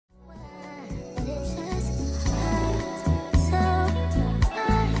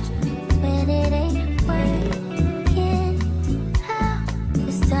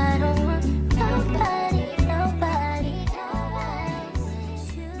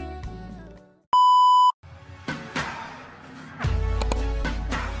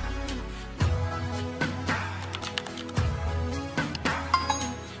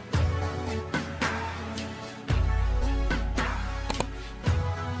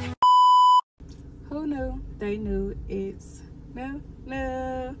new, they knew it's new.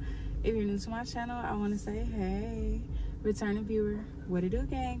 If you're new to my channel, I want to say hey, returning viewer, what it do,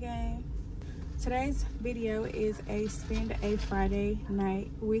 gang. Today's video is a spend a Friday night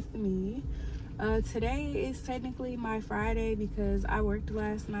with me. Today is technically my Friday because I worked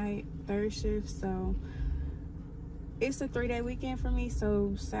last night, third shift, so it's a 3-day weekend for me.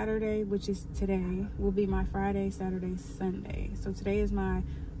 So Saturday, which is today, will be my Friday, Saturday, Sunday. So today is my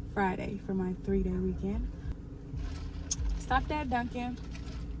Friday for my 3-day weekend. Stopped at Dunkin'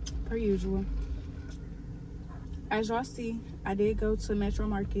 per usual. As y'all see, I did go to Metro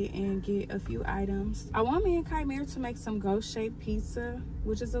Market and get a few items. I want me and Ky'Mier to make some ghost shaped pizza,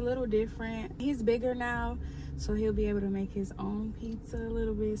 which is a little different. He's bigger now, so he'll be able to make his own pizza a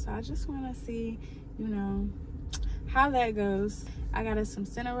little bit. So I just want to see, you know, how that goes. I got us some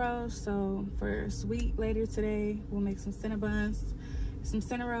cinnamon rolls, so for sweet later today, we'll make some cinnamon buns, some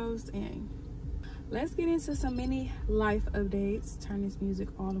cinnamon rolls, and let's get into some mini life updates. Turn this music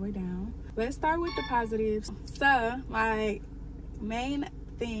all the way down. Let's start with the positives. So my main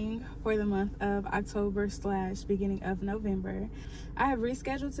thing for the month of October / beginning of November, I have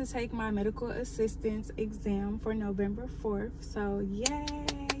rescheduled to take my medical assistance exam for November 4th. So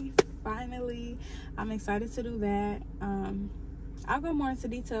yay, finally, I'm excited to do that. I'll go more into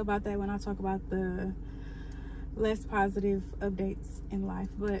detail about that when I talk about the less positive updates in life,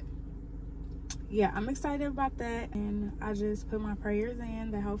 but yeah, I'm excited about that, and I just put my prayers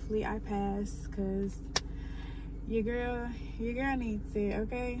in that hopefully I pass, because your girl needs it,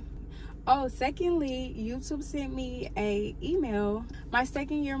 okay? Oh, secondly, YouTube sent me a email, my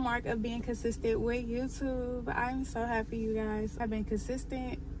 2nd year mark of being consistent with YouTube. I'm so happy, you guys. I've been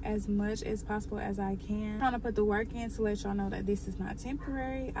consistent as much as possible as I can. I'm trying to put the work in to let y'all know that this is not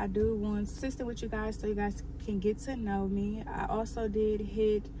temporary. I do want to consistent with you guys so you guys can get to know me. I also did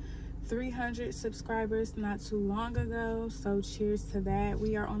hit 300 subscribers not too long ago, so cheers to that.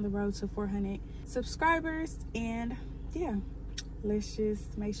 We are on the road to 400 subscribers, and yeah, let's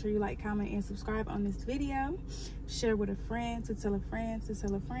just make sure you like, comment, and subscribe on this video. Share with a friend to tell a friend to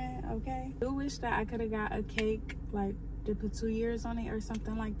tell a friend, okay? I do wish that I could have got a cake like to put 2 years on it or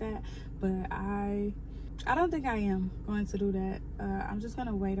something like that, but I don't think I am going to do that. I'm just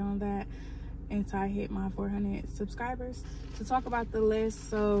gonna wait on that until I hit my 400 subscribers. To talk about the less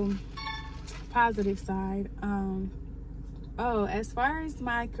so positive side, oh, as far as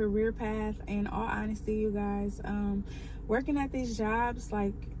my career path, in all honesty, you guys, working at these jobs,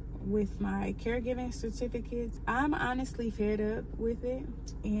 like with my caregiving certificates, I'm honestly fed up with it,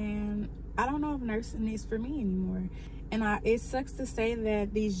 and I don't know if nursing is for me anymore. And it sucks to say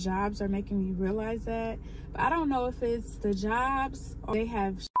that these jobs are making me realize that, but I don't know if it's the jobs or they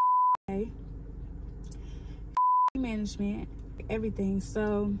have management, everything.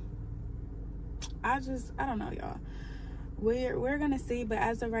 So I don't know, y'all. We're gonna see, but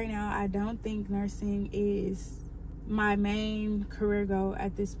as of right now, I don't think nursing is my main career goal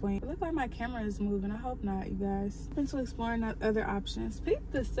at this point. It looks like my camera is moving. I hope not, you guys. Open to exploring other options. Pick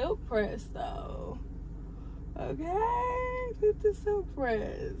the silk press though, okay? Pick the silk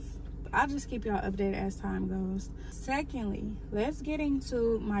press. I'll just keep y'all updated as time goes. Secondly, let's get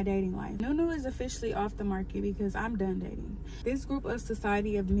into my dating life. Nunu is officially off the market because I'm done dating. This group of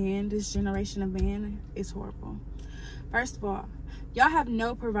society of men, this generation of men, is horrible. First of all, y'all have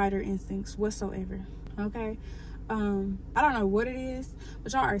no provider instincts whatsoever, okay? I don't know what it is,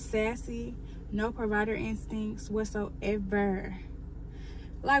 but y'all are sassy, no provider instincts whatsoever.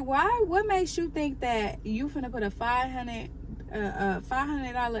 Like, why? What makes you think that you finna put a $500,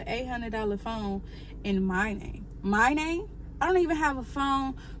 $800 phone in my name? My name? I don't even have a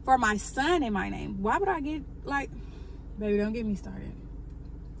phone for my son in my name. Why would I get, like, baby, don't get me started.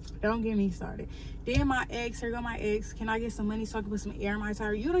 Don't get me started. Then my ex, here go my ex. Can I get some money so I can put some air in my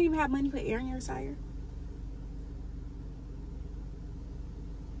tire? You don't even have money to put air in your tire?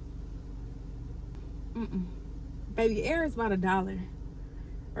 Baby, air is about $1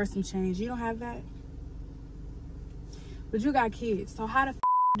 or some change. You don't have that? But you got kids, so how the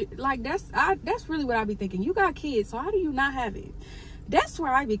like, that's really what I be thinking. You got kids, so how do you not have it? That's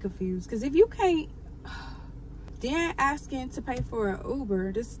where I be confused. Because if you can't, then asking to pay for an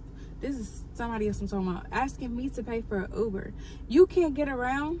Uber, this is somebody else I'm talking about, asking me to pay for an Uber, you can't get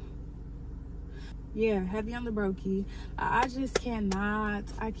around. Yeah, heavy on the brokey. I just cannot.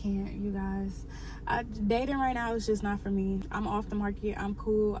 I can't, you guys. Dating right now is just not for me. I'm off the market. I'm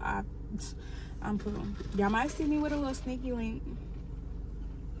cool. I'm cool. Y'all might see me with a little sneaky link.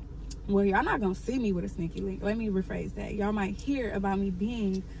 Well, y'all not gonna see me with a sneaky link. Let me rephrase that. Y'all might hear about me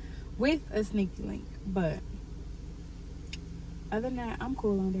being with a sneaky link, but other than that, I'm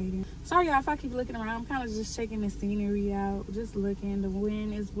cool on dating. Sorry y'all if I keep looking around. I'm kind of just checking the scenery out, just looking. The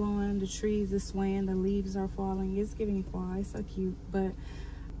wind is blowing, the trees are swaying, the leaves are falling. It's giving fall. It's so cute. But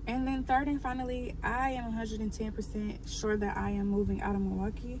and then third and finally, I am 110% sure that I am moving out of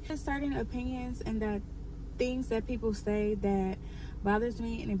Milwaukee. There's certain opinions and that things that people say that bothers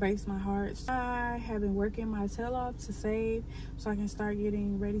me and it breaks my heart. I have been working my tail off to save so I can start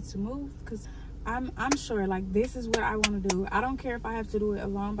getting ready to move, because I'm sure like this is what I want to do. I don't care if I have to do it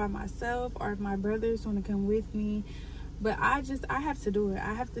alone by myself or if my brothers want to come with me, but I have to do it.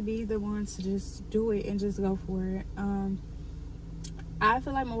 I have to be the one to just do it and just go for it. I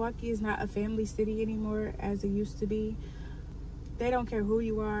feel like Milwaukee is not a family city anymore as it used to be. They don't care who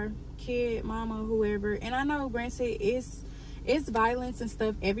you are, kid, mama, whoever. And I know, granted, it's violence and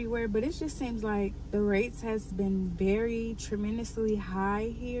stuff everywhere, but it just seems like the rates has been very tremendously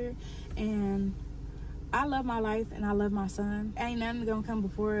high here. And I love my life and I love my son. Ain't nothing gonna come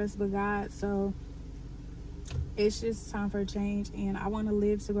before us but God. So it's just time for a change, and I want to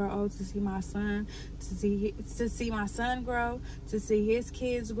live to grow old, to see my son, to see my son grow, to see his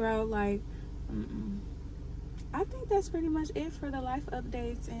kids grow. Like, I think that's pretty much it for the life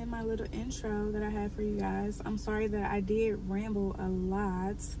updates and my little intro that I had for you guys. I'm sorry that I did ramble a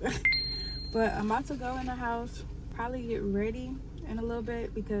lot, but I'm about to go in the house, probably get ready in a little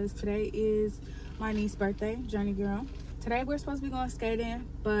bit, because today is my niece's birthday, Journey Girl. Today we're supposed to be going skating,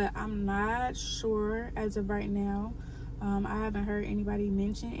 but I'm not sure as of right now. I haven't heard anybody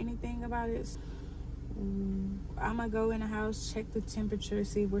mention anything about it. I'm gonna go in the house, check the temperature,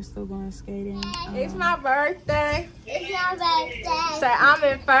 see if we're still going skating. It's my birthday. It's my birthday. So I'm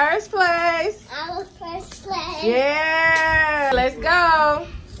in first place. I'm in first place. Yeah. Let's go.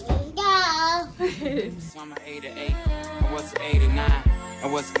 Go. Summer 88, or was it 89, or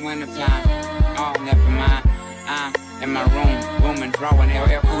was it winter time? Oh, never mind. I'm in my room, drawing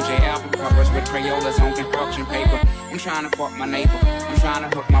LL Cool J album covers with Crayolas on construction paper. I'm trying to fuck my neighbor. I'm trying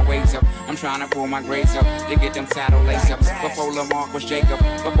to hook my ways up. I'm trying to pull my grades up to get them saddle lace ups. Before Lamar was Jacob,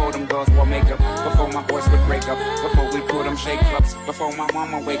 before them girls wore makeup, before my boys would break up, before we put them shake clubs, before my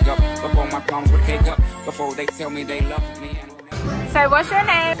mama wake up, before my plums would cake up, before they tell me they love me. So what's your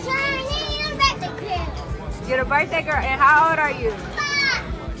name? Journey, You're a birthday girl, and how old are you?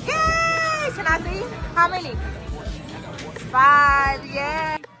 5. Yay! Can I see? How many? 5,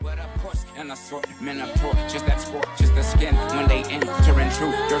 yeah. But of course, and assortment of torches that scorches the skin when they enter in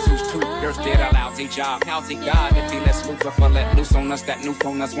truth. Yours who's true, yours did a lousy job. How's he God if he lets Lucifer let loose on us? That new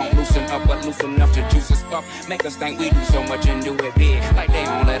phone us won't loosen up, but loose enough to juice us up. Make us think we do so much and do it big, like they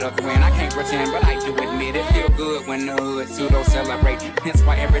don't let us win. I can't pretend, but I do admit it feel good when the hood pseudo celebrate. Hence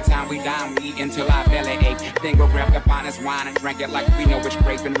why every time we dine, we eat until our belly ache. Then go grab the finest wine and drink it like we know which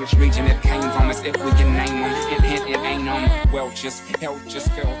grape and which region it came from. As if we can name them. Hint, it ain't well, just hell just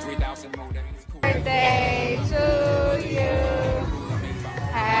fell 3,000 more days. Birthday to you.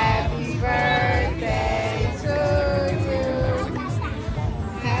 Happy birthday to you.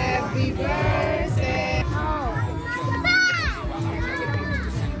 Happy birthday.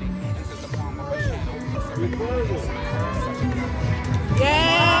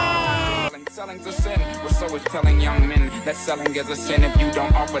 Yay! Selling's a sin, well, so is telling young men that selling is a sin if you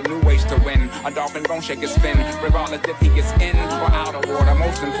don't offer new ways to win. A dolphin gon' shake his fin, regardless if he gets in or out of water.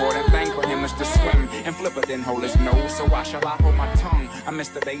 Most important thing for him is to swim, and Flipper didn't hold his nose, so why shall I hold my tongue? I miss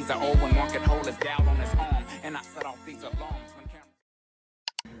the days of old when one could hold his gal on his arm, and I set off these alarms when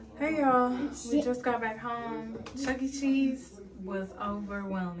Hey y'all, we just got back home. Chuck E. Cheese was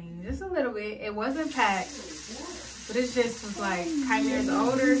overwhelming, just a little bit. It wasn't packed, but it just was like, Ky'Mier's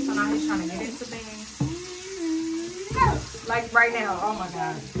older, so now he's trying to get into things. Like right now, oh my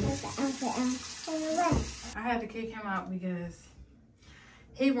God. I had to kick him out because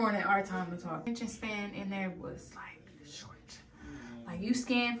he ruined our time to talk. Attention span in there was like short. Like you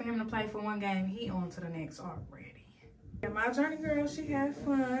scan for him to play for one game, he on to the next already. Yeah, my Journey Girl, she had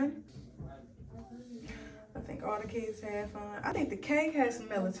fun. I think all the kids had fun. I think the cake had some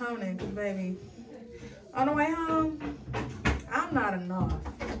melatonin, because baby, on the way home, I'm not enough.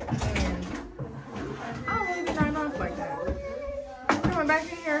 And I don't really be not enough like that. I'm coming back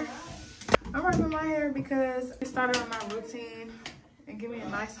in here. I'm wrapping my hair because I started on my routine and give me a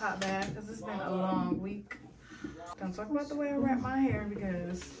nice hot bath because it's been a long week. Don't talk about the way I wrap my hair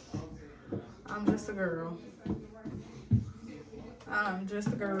because I'm just a girl. I'm just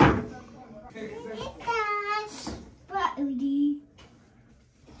a girl.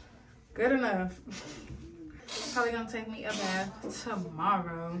 Good enough. Probably gonna take me a bath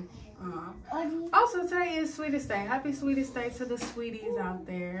tomorrow. Also, today is Sweetest Day. Happy Sweetest Day to the sweeties out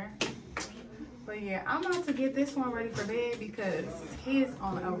there. But yeah, I'm about to get this one ready for bed because he's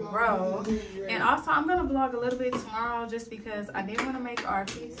on a roll. And also, I'm gonna vlog a little bit tomorrow just because I did want to make our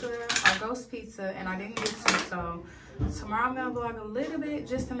pizza, our ghost pizza, and I didn't get to. So tomorrow I'm gonna vlog a little bit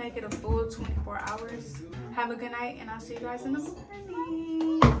just to make it a full 24 hours. Have a good night, and I'll see you guys in the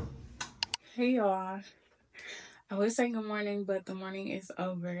morning. Hey y'all. I would say good morning, but the morning is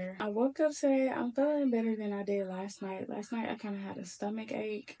over. I woke up today. I'm feeling better than I did last night. Last night, I kind of had a stomach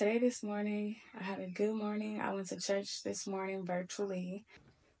ache. Today, this morning, I had a good morning. I went to church this morning virtually.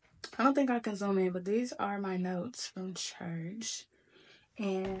 I don't think I can zoom in, but these are my notes from church.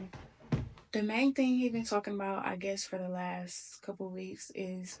 And the main thing he's been talking about, I guess, for the last couple weeks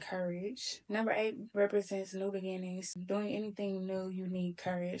is courage. Number 8 represents new beginnings. Doing anything new, you need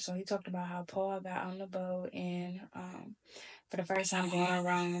courage. So he talked about how Paul got on the boat and for the first time going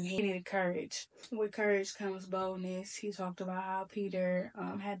around, he needed courage. With courage comes boldness. He talked about how Peter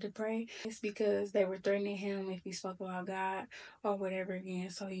had to pray. It's because they were threatening him if he spoke about God or whatever again.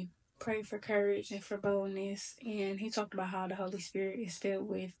 So he prayed for courage and for boldness. And he talked about how the Holy Spirit is filled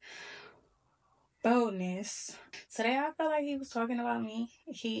with boldness. Today I felt like he was talking about me.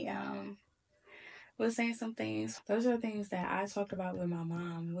 He was saying some things. Those are things that I talked about with my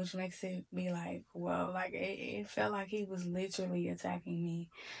mom, which makes it be like, well, like it felt like he was literally attacking me.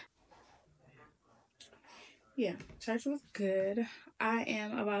 Yeah, church was good. I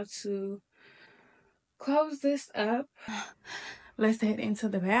am about to close this up. Let's head into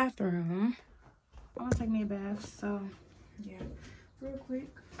the bathroom. I'm gonna take me a bath, so yeah, real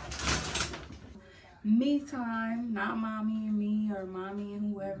quick. Me time, not mommy and me or mommy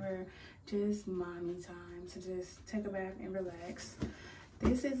and whoever, just mommy time to just take a bath and relax.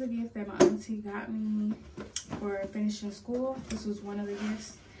 This is a gift that my auntie got me for finishing school. This was one of the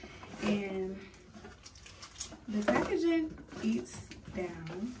gifts, and the packaging eats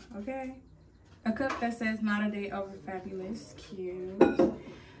down, okay? A cup that says not a day over fabulous, cute, and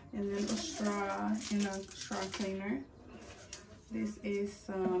then a straw and a straw cleaner. This is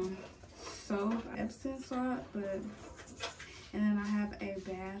some soap, Epsom salt, and then I have a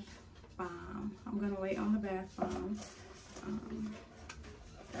bath bomb. I'm gonna wait on the bath bomb.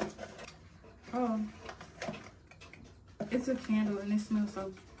 Oh, it's a candle and it smells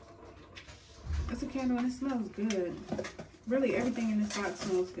so. It's a candle and it smells good. Really, everything in this box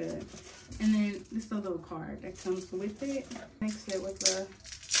smells good. And then this is a little card that comes with it. Mix it with the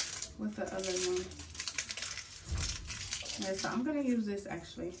other one. Yeah, so I'm gonna use this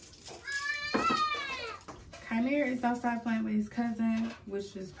actually. Ky'Mier is outside playing with his cousin,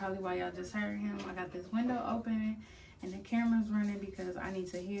 which is probably why y'all just heard him. I got this window open and the camera's running because I need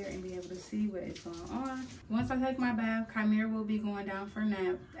to hear and be able to see what is going on. Once I take my bath, Ky'Mier will be going down for a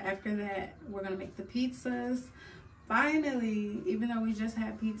nap. After that, we're gonna make the pizzas. Finally, even though we just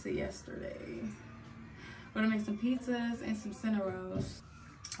had pizza yesterday, we're gonna make some pizzas and some cinnamon rolls.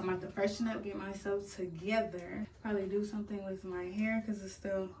 I'm about to freshen up, get myself together. Probably do something with my hair because it's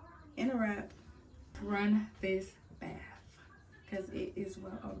still in a wrap. Run this bath because it is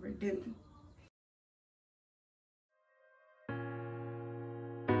well overdue.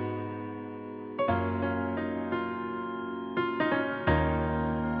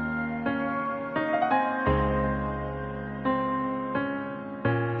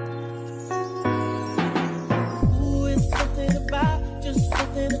 Ooh, it's something about, just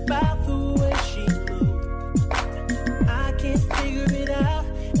something about the way she moves. I can't figure it out.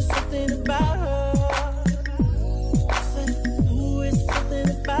 It's something about her.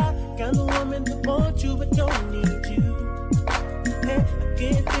 Kind of woman that wants you but don't need you. Hey, I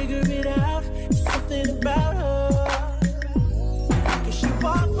can't figure it out. There's something about her. Cause she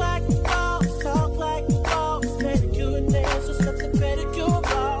walk like a boss, talk like a boss, manicure and nails or something pedicure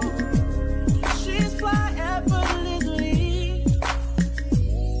boss. She's fly effortlessly.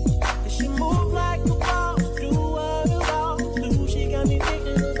 And she move like a boss, do what a boss do. She got me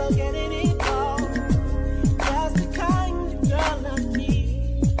thinking about getting it wrong. That's the kind of girl I need.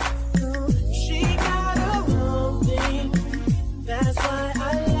 That's why I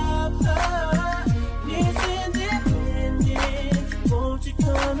love her. This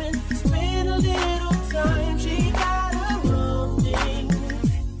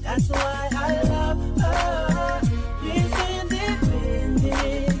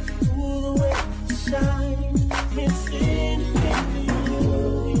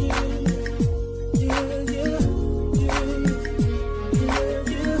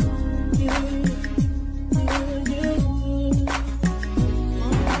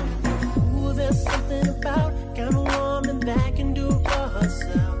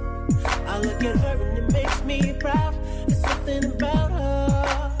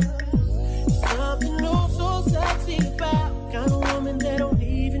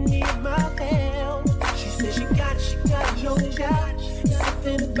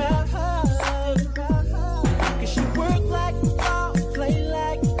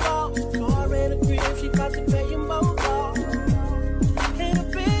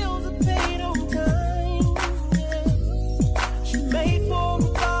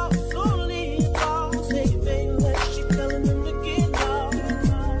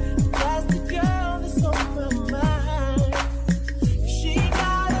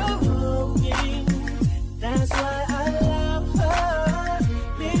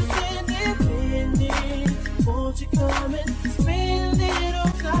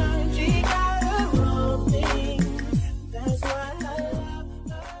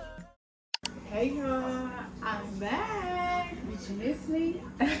honestly,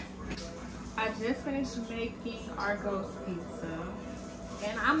 I just finished making our ghost pizza.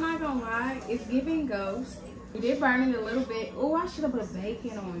 And I'm not gonna lie, it's giving ghost. We did burn it a little bit. Oh, I should have put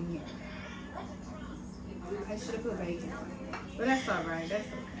bacon on here. I should have put bacon on it. But that's alright, that's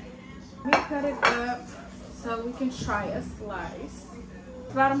okay. We cut it up so we can try a slice.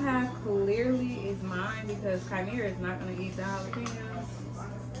 The bottom half clearly is mine because Ky'Mier is not gonna eat the jalapenos.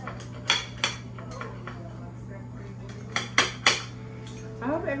 I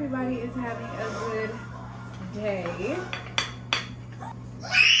hope everybody is having a good day.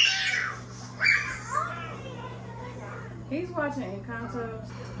 He's watching Encantos.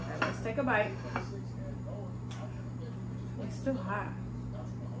 Okay, let's take a bite. It's still hot.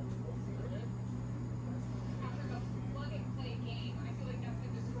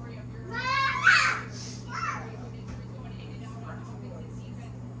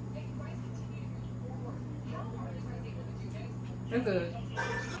 It's good.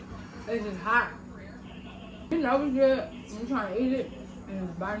 It's just hot. You know it's good. I'm trying to eat it and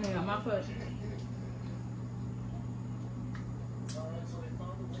it's burning on my foot.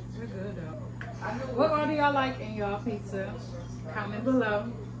 It's good though. What order y'all like in y'all pizza? Comment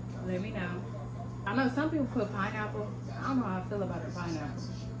below. Let me know. I know some people put pineapple. I don't know how I feel about the pineapple.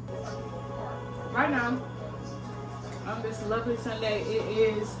 Right now, on this lovely Sunday, it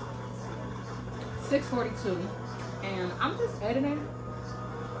is 6:42. And I'm just editing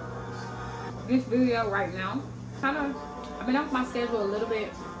this video right now. I've been off my schedule a little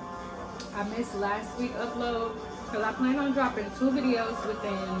bit. I missed last week's upload because I plan on dropping 2 videos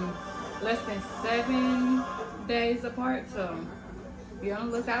within less than 7 days apart. So be on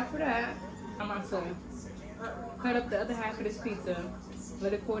the lookout for that. I'm about to cut up the other half of this pizza,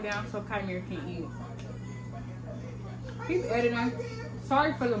 let it cool down so Ky'Mier can eat. Keep editing.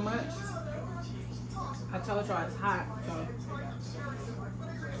 Sorry for the munch. I told y'all it's hot, so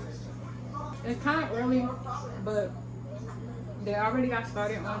it's kind of early, but they already got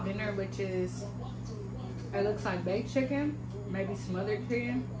started on dinner, which is, it looks like baked chicken, maybe smothered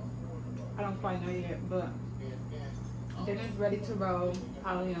chicken. I don't quite know yet, but dinner's ready to roll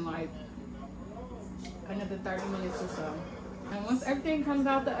probably in like another 30 minutes or so. And once everything comes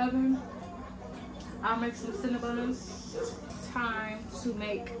out the oven, I'll make some Cinnabons. Time to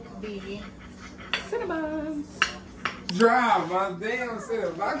make the Cinnabons. Drive my damn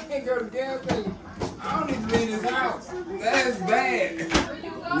self. I can't go to gas station. I don't need to be in this house. That's bad.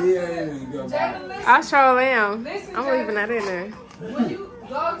 Yeah, there you go. I sure am. Listen, I'm leaving that in there. When you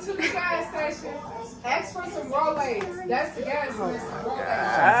go to the gas station, ask for some Rolaids. That's the gas station. Rolaids.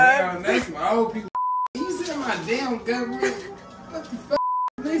 Damn, that's my old people. You said my damn government. What the fuck?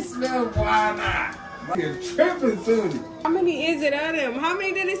 This smell, why not? You're tripping to me. How many is it of them? How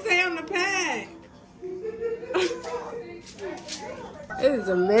many did it say on the pack? It is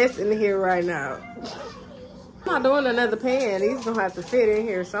a mess in here right now. I'm not doing another pan. These gonna have to fit in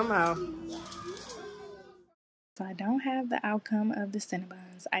here somehow. So I don't have the outcome of the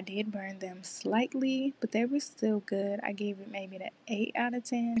Cinnabons. I did burn them slightly, but they were still good. I gave it maybe an 8 out of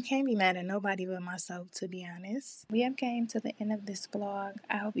 10. I can't be mad at nobody but myself, to be honest. We have came to the end of this vlog.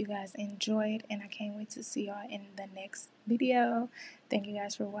 I hope you guys enjoyed, and I can't wait to see y'all in the next video. Thank you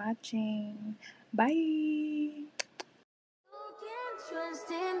guys for watching. Bye. You can trust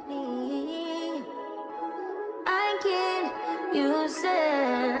in me. I can. You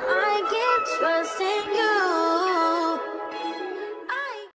said I can trust in you.